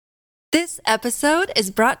This episode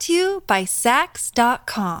is brought to you by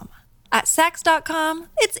Sax.com. At Sax.com,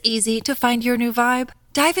 it's easy to find your new vibe.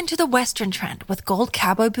 Dive into the Western trend with gold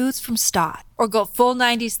cowboy boots from Stott, or go full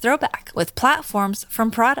 90s throwback with platforms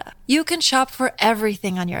from Prada. You can shop for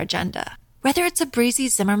everything on your agenda, whether it's a breezy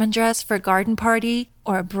Zimmermann dress for a garden party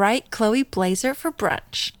or a bright Chloe blazer for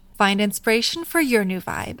brunch. Find inspiration for your new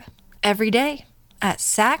vibe every day at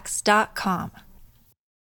Sax.com.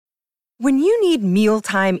 When you need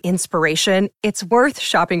mealtime inspiration, it's worth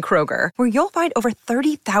shopping Kroger, where you'll find over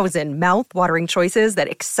 30,000 mouth-watering choices that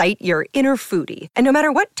excite your inner foodie. And no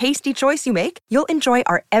matter what tasty choice you make, you'll enjoy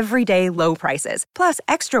our everyday low prices, plus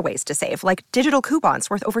extra ways to save, like digital coupons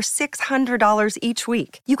worth over $600 each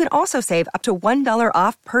week. You can also save up to $1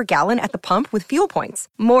 off per gallon at the pump with fuel points.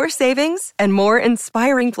 More savings and more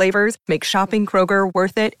inspiring flavors make shopping Kroger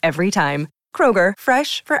worth it every time. Kroger,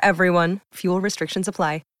 fresh for everyone. Fuel restrictions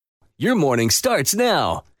apply. Your morning starts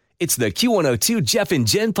now. It's the Q102 Jeff and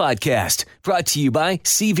Jen podcast, brought to you by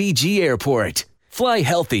CVG Airport. Fly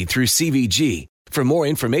healthy through CVG. For more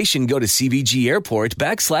information, go to CVG Airport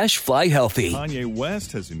 /fly healthy. Kanye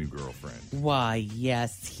West has a new girlfriend. Why,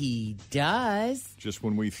 yes, he does. Just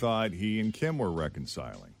when we thought he and Kim were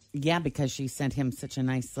reconciling. Yeah, because she sent him such a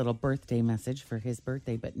nice little birthday message for his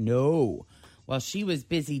birthday. But no, while she was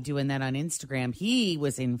busy doing that on Instagram, he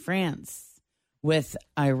was in France with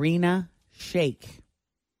Irina Shayk.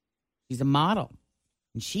 She's a model.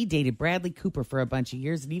 And she dated Bradley Cooper for a bunch of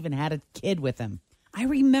years and even had a kid with him. I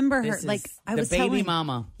remember her. This Like is I the was baby telling,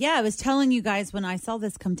 mama. Yeah, I was telling you guys when I saw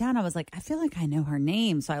this come down, I was like, I feel like I know her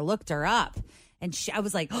name. So I looked her up. And I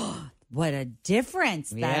was like, oh, what a difference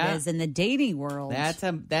that is in the dating world.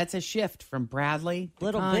 That's a shift from Bradley to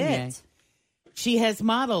Little Kanye. bit. She has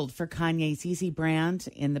modeled for Kanye's Yeezy brand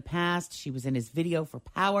in the past. She was in his video for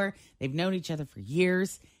Power. They've known each other for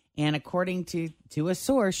years. And according to a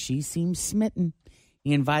source, she seems smitten.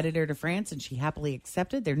 He invited her to France and she happily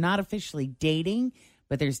accepted. They're not officially dating,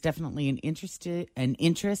 but there's definitely an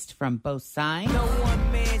interest from both sides. No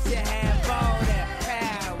one man should have all that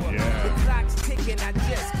power. Yeah. The clock's ticking, I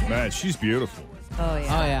just can't. Man, she's beautiful. Oh, Oh,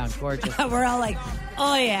 yeah. yeah, gorgeous. We're all like,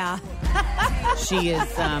 oh, yeah. She is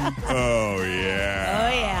Oh, yeah. Oh,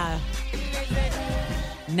 yeah.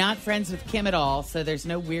 not friends with Kim at all, so there's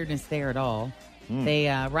no weirdness there at all. They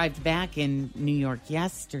arrived back in New York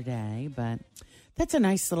yesterday, but that's a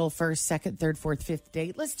nice little first, second, third, fourth, fifth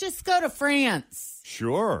date. Let's just go to France.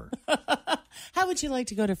 Sure. How would you like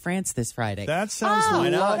to go to France this Friday? That sounds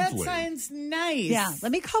That lovely. sounds nice. Yeah,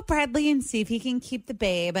 let me call Bradley and see if he can keep the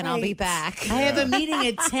babe, and I'll be Right. back. I have a meeting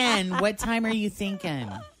at 10. What time are you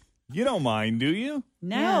thinking? You don't mind, do you?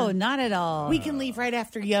 No, Yeah. not at all. We can leave right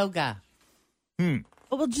after yoga. Well,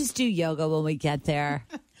 we'll just do yoga when we get there.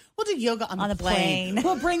 We'll do yoga on the plane. plane.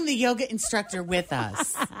 We'll bring the yoga instructor with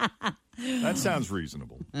us. That sounds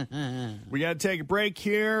reasonable. We got to take a break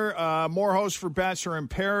here. More hosts for Bachelor in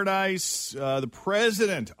Paradise. The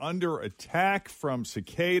president under attack from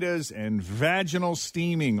cicadas and vaginal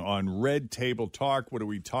steaming on Red Table Talk. What are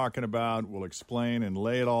we talking about? We'll explain and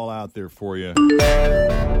lay it all out there for you.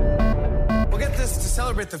 Well, get this. To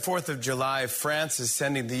celebrate the 4th of July, France is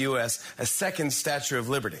sending the U.S. a second Statue of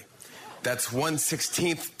Liberty. That's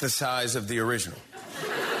 1/16 the size of the original.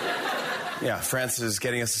 Yeah, France is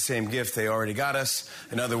getting us the same gift they already got us.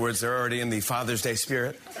 In other words, they're already in the Father's Day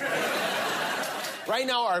spirit. Right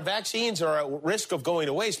now, our vaccines are at risk of going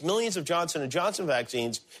to waste. Millions of Johnson & Johnson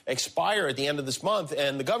vaccines expire at the end of this month,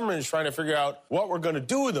 and the government is trying to figure out what we're going to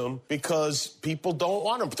do with them because people don't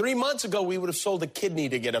want them. 3 months ago, we would have sold a kidney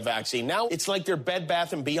to get a vaccine. Now it's like they're Bed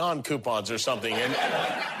Bath & Beyond coupons or something. And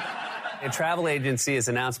A travel agency has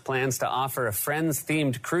announced plans to offer a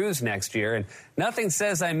Friends-themed cruise next year, and nothing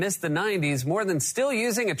says I miss the 90s more than still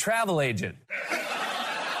using a travel agent.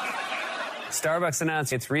 Starbucks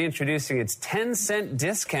announced it's reintroducing its 10-cent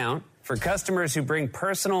discount for customers who bring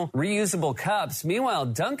personal reusable cups. Meanwhile,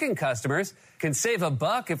 Dunkin' customers can save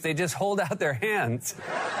 $1 if they just hold out their hands.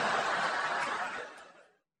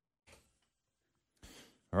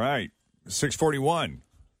 All right, 641.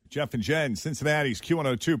 Jeff and Jen, Cincinnati's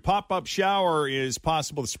Q102. Pop-up shower is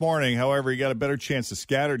possible this morning. However, you got a better chance of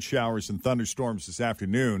scattered showers and thunderstorms this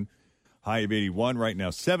afternoon. High of 81, right now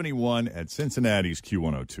 71 at Cincinnati's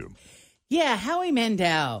Q102. Yeah, Howie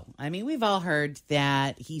Mandel. I mean, we've all heard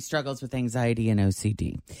that he struggles with anxiety and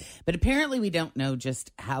OCD. But apparently we don't know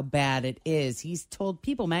just how bad it is. He's told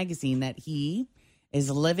People magazine that he is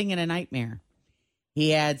living in a nightmare.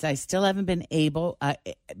 He adds, I still haven't been able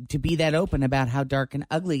to be that open about how dark and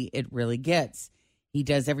ugly it really gets. He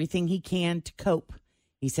does everything he can to cope.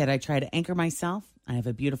 He said, I try to anchor myself. I have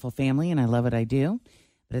a beautiful family and I love what I do.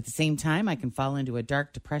 But at the same time, I can fall into a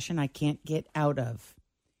dark depression I can't get out of.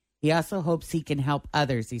 He also hopes he can help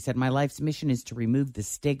others. He said, my life's mission is to remove the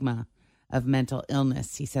stigma of mental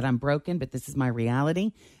illness. He said, I'm broken, but this is my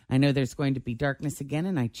reality. I know there's going to be darkness again,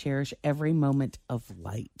 and I cherish every moment of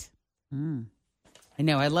light. I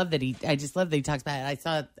know. I just love that he talks about it. I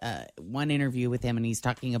saw one interview with him, and he's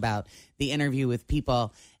talking about the interview with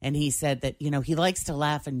people, and he said that, he likes to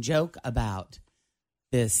laugh and joke about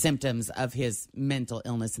the symptoms of his mental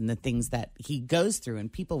illness and the things that he goes through,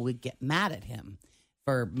 and people would get mad at him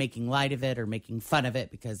for making light of it or making fun of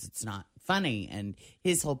it because it's not funny. And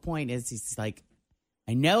his whole point is, he's like,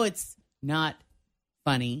 I know it's not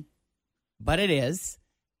funny, but it is.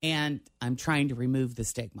 And I'm trying to remove the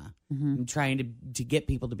stigma. I'm trying to get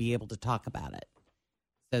people to be able to talk about it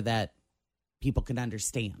so that people can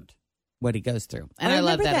understand what he goes through. And I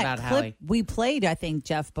love that about Howie. We played, I think,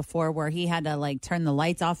 Jeff, before, where he had to turn the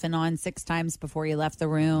lights off and on 6 times before he left the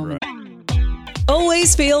room. Right.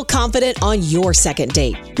 Always feel confident on your second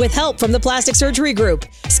date. With help from the Plastic Surgery Group.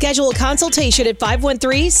 Schedule a consultation at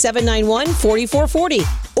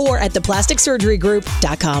 513-791-4440 or at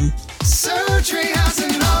theplasticsurgerygroup.com. Surgery has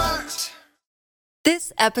an art.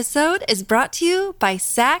 This episode is brought to you by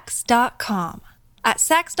Sax.com. At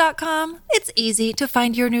Sax.com, it's easy to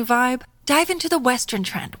find your new vibe. Dive into the Western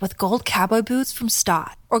trend with gold cowboy boots from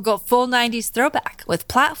Stott, or go full 90s throwback with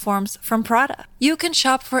platforms from Prada. You can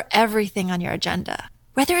shop for everything on your agenda,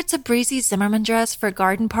 whether it's a breezy Zimmermann dress for a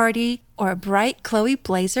garden party or a bright Chloe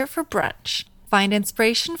blazer for brunch. Find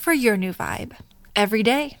inspiration for your new vibe every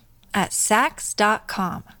day at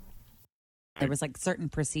Sax.com. There was certain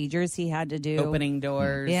procedures he had to do. Opening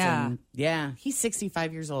doors. Yeah. And, yeah. He's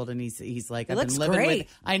 65 years old, and he's like, I've looks been living great. with,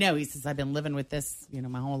 I know. He says, I've been living with this,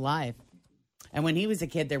 my whole life. And when he was a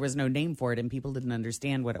kid, there was no name for it, and people didn't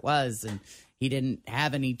understand what it was, and he didn't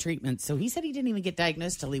have any treatment. So he said he didn't even get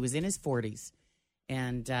diagnosed till he was in his 40s,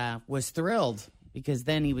 and was thrilled because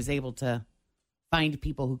then he was able to find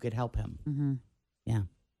people who could help him. Mm-hmm. Yeah.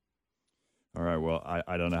 All right. Well,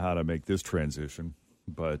 I don't know how to make this transition,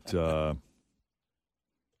 but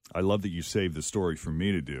I love that you saved the story for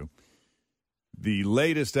me to do. The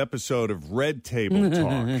latest episode of Red Table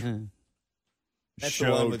Talk. That's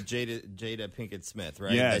the one with Jada Pinkett Smith,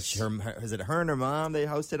 right? Yes. Is it her and her mom they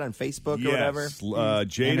hosted on Facebook or whatever?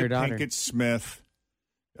 Jada Pinkett Smith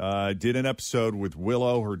did an episode with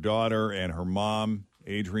Willow, her daughter, and her mom,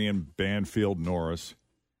 Adrienne Banfield Norris.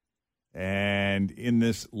 And in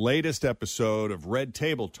this latest episode of Red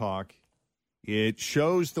Table Talk, it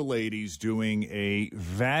shows the ladies doing a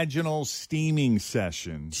vaginal steaming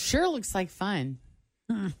session. Sure looks like fun.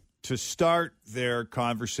 To start their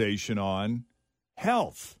conversation on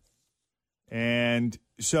health. And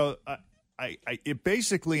so it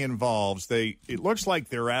basically involves it looks like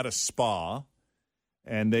they're at a spa,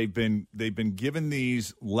 and they've been given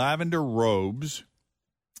these lavender robes.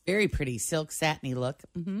 Very pretty silk satiny look.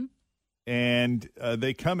 Mm-hmm. And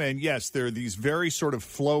they come in. Yes, they're these very sort of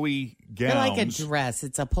flowy gowns. They're like a dress.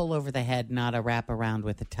 It's a pull over the head, not a wrap around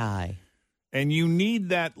with a tie. And you need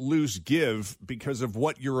that loose give because of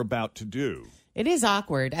what you're about to do. It is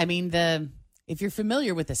awkward. I mean, if you're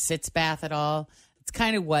familiar with a sitz bath at all, it's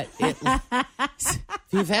kind of what it. If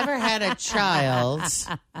you've ever had a child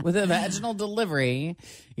with a vaginal delivery,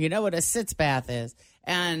 you know what a sitz bath is.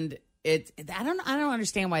 And I don't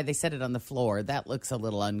understand why they set it on the floor. That looks a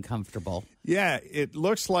little uncomfortable. Yeah, it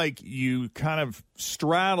looks like you kind of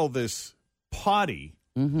straddle this potty,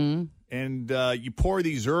 and you pour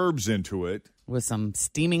these herbs into it with some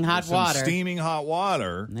steaming hot water.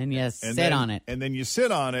 And then you sit on it. And then you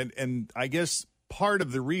sit on it. And I guess part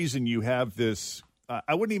of the reason you have this,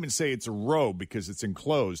 I wouldn't even say it's a robe because it's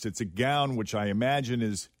enclosed. It's a gown, which I imagine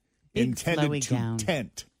is intended to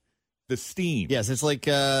tent the steam. Yes, it's like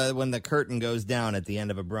when the curtain goes down at the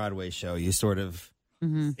end of a Broadway show. You sort of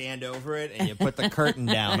stand over it and you put the curtain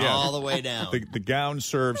down all the way down. The gown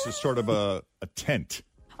serves as sort of a tent.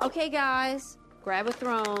 Okay, guys, grab a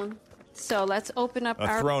throne. So let's open up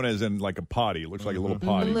our throne as in like a potty. It looks like a little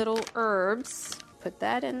potty. Little herbs. Put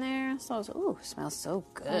that in there. So, smells so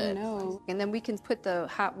good. I know. And then we can put the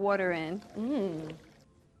hot water in.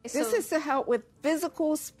 This is to help with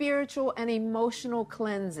physical, spiritual, and emotional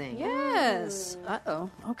cleansing. Yes.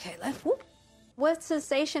 Okay, whoop. What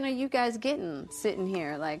sensation are you guys getting sitting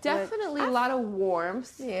here? Definitely a lot of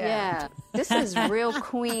warmth. Yeah. This is real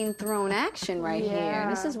queen throne action right here.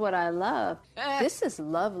 This is what I love. This is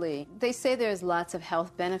lovely. They say there's lots of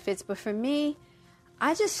health benefits, but for me,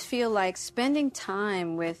 I just feel like spending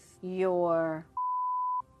time with your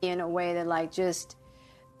in a way that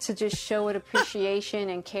to just show it appreciation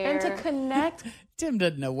and care. And to connect Tim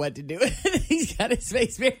doesn't know what to do with it. He's got his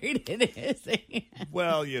face buried in his hand.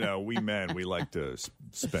 Well, we men, we like to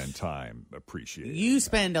spend time appreciating. You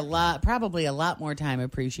spend probably a lot more time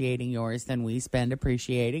appreciating yours than we spend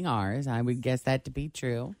appreciating ours. I would guess that to be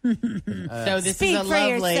true. So this Speak is a for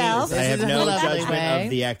lovely. yourself. This I have is a no lovely judgment way. of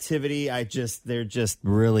the activity. They're just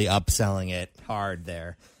really upselling it hard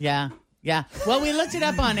there. Yeah. Yeah. Well, we looked it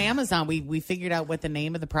up on Amazon. We figured out what the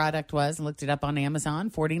name of the product was and looked it up on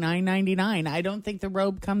Amazon. $49.99. I don't think the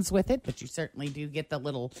robe comes with it, but you certainly do get the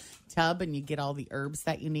little tub and you get all the herbs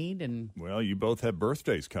that you need. And Well, you both have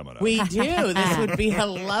birthdays coming up. we do. This would be a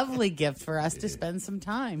lovely gift for us to spend some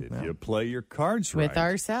time If you play your cards right. with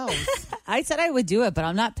ourselves. I said I would do it, but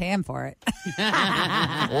I'm not paying for it.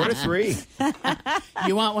 Order 3.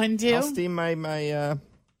 You want one too? I'll steam my yeah.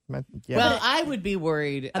 Well, I would be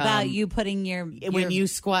worried About you putting when you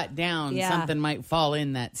squat down, Yeah. something might fall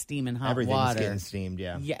in that steaming hot everything's water. getting steamed,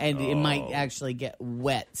 yeah. Yeah, and it might actually get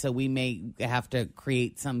wet, so we may have to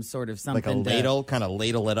create some sort of Like something a ladle, kind of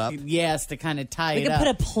ladle it up. Yes, to kind of tie We it could up. put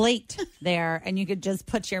a plate there, and you could just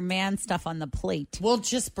put your man stuff on the plate. We'll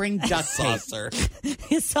just bring duct tape. Saucer.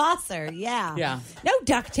 His saucer, yeah. Yeah. No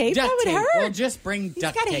duct tape. Duct that would tape. hurt. We'll just bring He's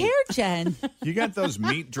duct got a tape. hair, Jen. You got those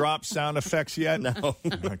meat drop sound effects yet? No.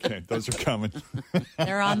 Okay, those are coming.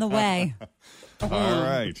 They're on the way. All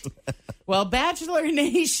right. Well, Bachelor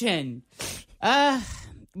Nation.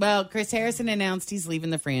 Well, Chris Harrison announced he's leaving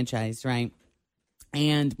the franchise, right?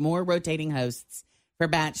 And more rotating hosts for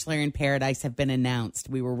Bachelor in Paradise have been announced.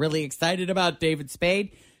 We were really excited about David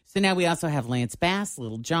Spade. So now we also have Lance Bass,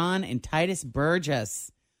 Little John, and Titus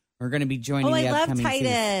Burgess. We're going to be joining the I love upcoming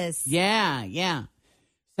Titus. season. Yeah.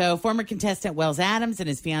 So former contestant Wells Adams and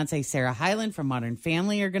his fiancée Sarah Hyland from Modern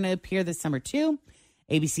Family are going to appear this summer too.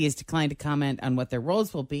 ABC has declined to comment on what their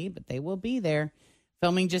roles will be, but they will be there.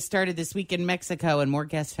 Filming just started this week in Mexico, and more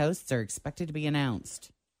guest hosts are expected to be announced.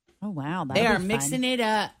 Oh, wow. They are mixing it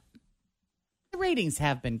up. The ratings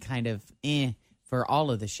have been kind of for all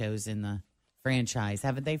of the shows in the franchise,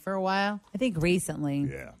 haven't they, for a while? I think recently.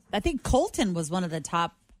 Yeah. I think Colton was one of the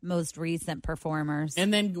top most recent performers.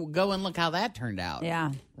 And then go and look how that turned out.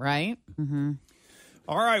 Yeah. Right? Mm-hmm.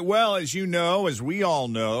 All right. Well, as you know, as we all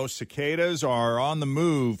know, cicadas are on the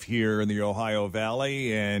move here in the Ohio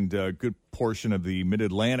Valley and a good portion of the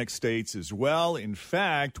mid-Atlantic states as well. In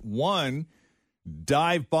fact, one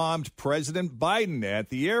dive-bombed President Biden at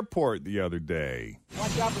the airport the other day.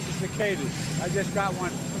 Watch out for the cicadas. I just got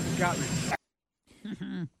one. It got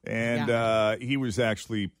me. And he was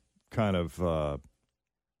actually kind of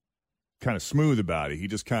smooth about it. He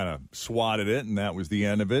just kind of swatted it, and that was the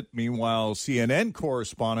end of it. Meanwhile, CNN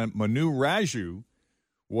correspondent Manu Raju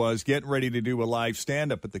was getting ready to do a live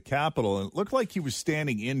stand-up at the Capitol, and it looked like he was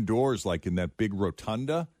standing indoors, like in that big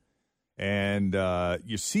rotunda. And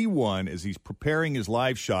you see one as he's preparing his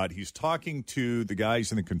live shot. He's talking to the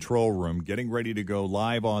guys in the control room, getting ready to go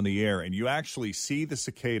live on the air, and you actually see the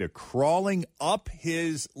cicada crawling up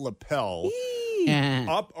his lapel,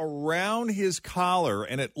 up around his collar,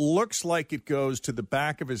 and it looks like it goes to the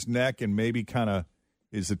back of his neck and maybe kind of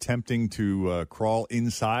is attempting to crawl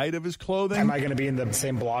inside of his clothing. Am I going to be in the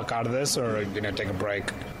same block out of this, or are you going to take a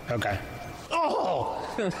break? Okay.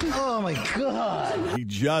 Oh my God. He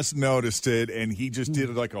just noticed it, and he just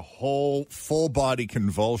did like a whole full-body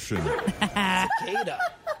convulsion. Cicada.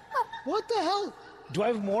 What the hell? Do I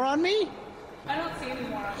have more on me? I don't see any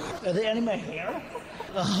more on you. Are they in my hair?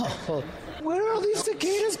 Oh, where are all these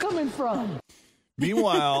cicadas coming from?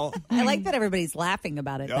 Meanwhile, I like that everybody's laughing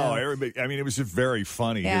about it, though. oh, everybody! I mean, it was just very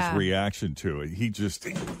funny Yeah. his reaction to it. He just,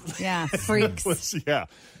 Yeah, freaks. yeah.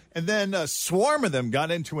 And then a swarm of them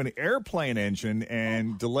got into an airplane engine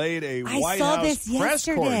and delayed a I White saw House this press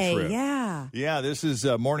corps yesterday. trip. Yeah. Yeah, this is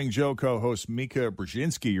Morning Joe co-host Mika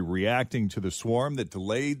Brzezinski reacting to the swarm that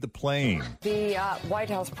delayed the plane. The White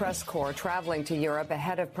House press corps traveling to Europe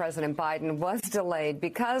ahead of President Biden was delayed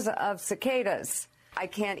because of cicadas. I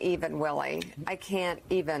can't even, Willie. I can't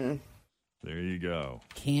even. There you go.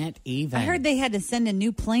 Can't even. I heard they had to send a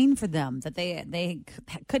new plane for them, that they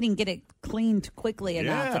couldn't get it cleaned quickly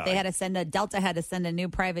enough, Yeah. that they had to send Delta had to send a new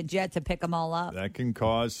private jet to pick them all up. That can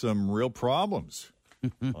cause some real problems,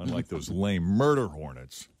 unlike those lame murder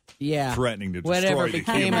hornets. Yeah. Threatening to destroy Whatever the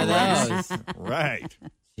became human of race. those. Right.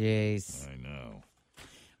 Jeez. I know.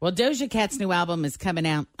 Well, Doja Cat's new album is coming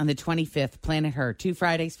out on the 25th, Planet Her, 2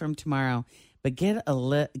 Fridays from tomorrow. But get a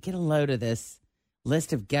load of this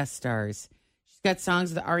list of guest stars. She's got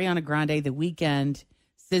songs with Ariana Grande, The Weeknd,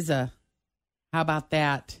 SZA. How about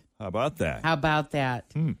that? How about that? How about that?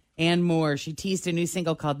 And more. She teased a new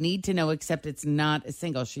single called Need to Know, except it's not a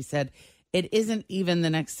single. She said it isn't even the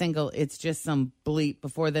next single. It's just some bleep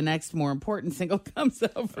before the next more important single comes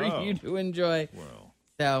out for you to enjoy. Well,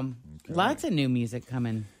 so lots of new music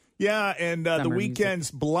coming. Yeah, and The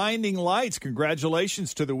Weeknd's Blinding Lights.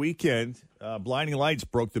 Congratulations to The Weeknd. Blinding Lights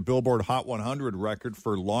broke the Billboard Hot 100 record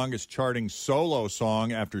for longest charting solo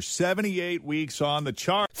song after 78 weeks on the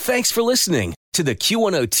chart. Thanks for listening to the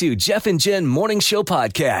Q102 Jeff and Jen Morning Show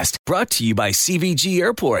podcast, brought to you by CVG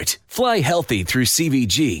Airport. Fly healthy through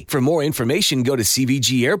CVG. For more information, go to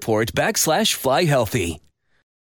CVG Airport /fly healthy.